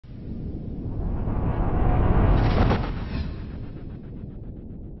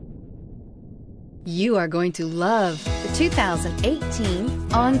You are going to love the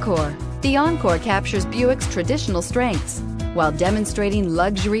 2018 Encore. The Encore captures Buick's traditional strengths while demonstrating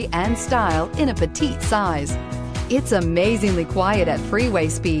luxury and style in a petite size. It's amazingly quiet at freeway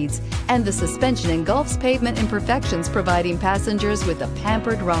speeds, and the suspension engulfs pavement imperfections, providing passengers with a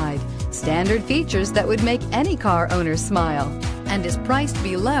pampered ride. Standard features that would make any car owner smile, and is priced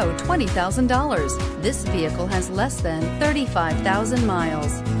below $20,000. This vehicle has less than 35,000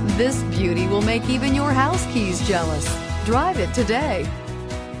 miles. This beauty will make even your house keys jealous. Drive it today.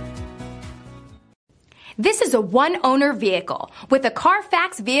 This is a one-owner vehicle with a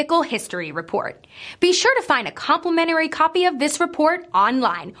Carfax Vehicle History Report. Be sure to find a complimentary copy of this report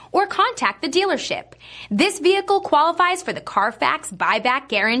online or contact the dealership. This vehicle qualifies for the Carfax Buyback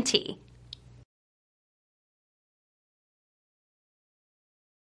Guarantee.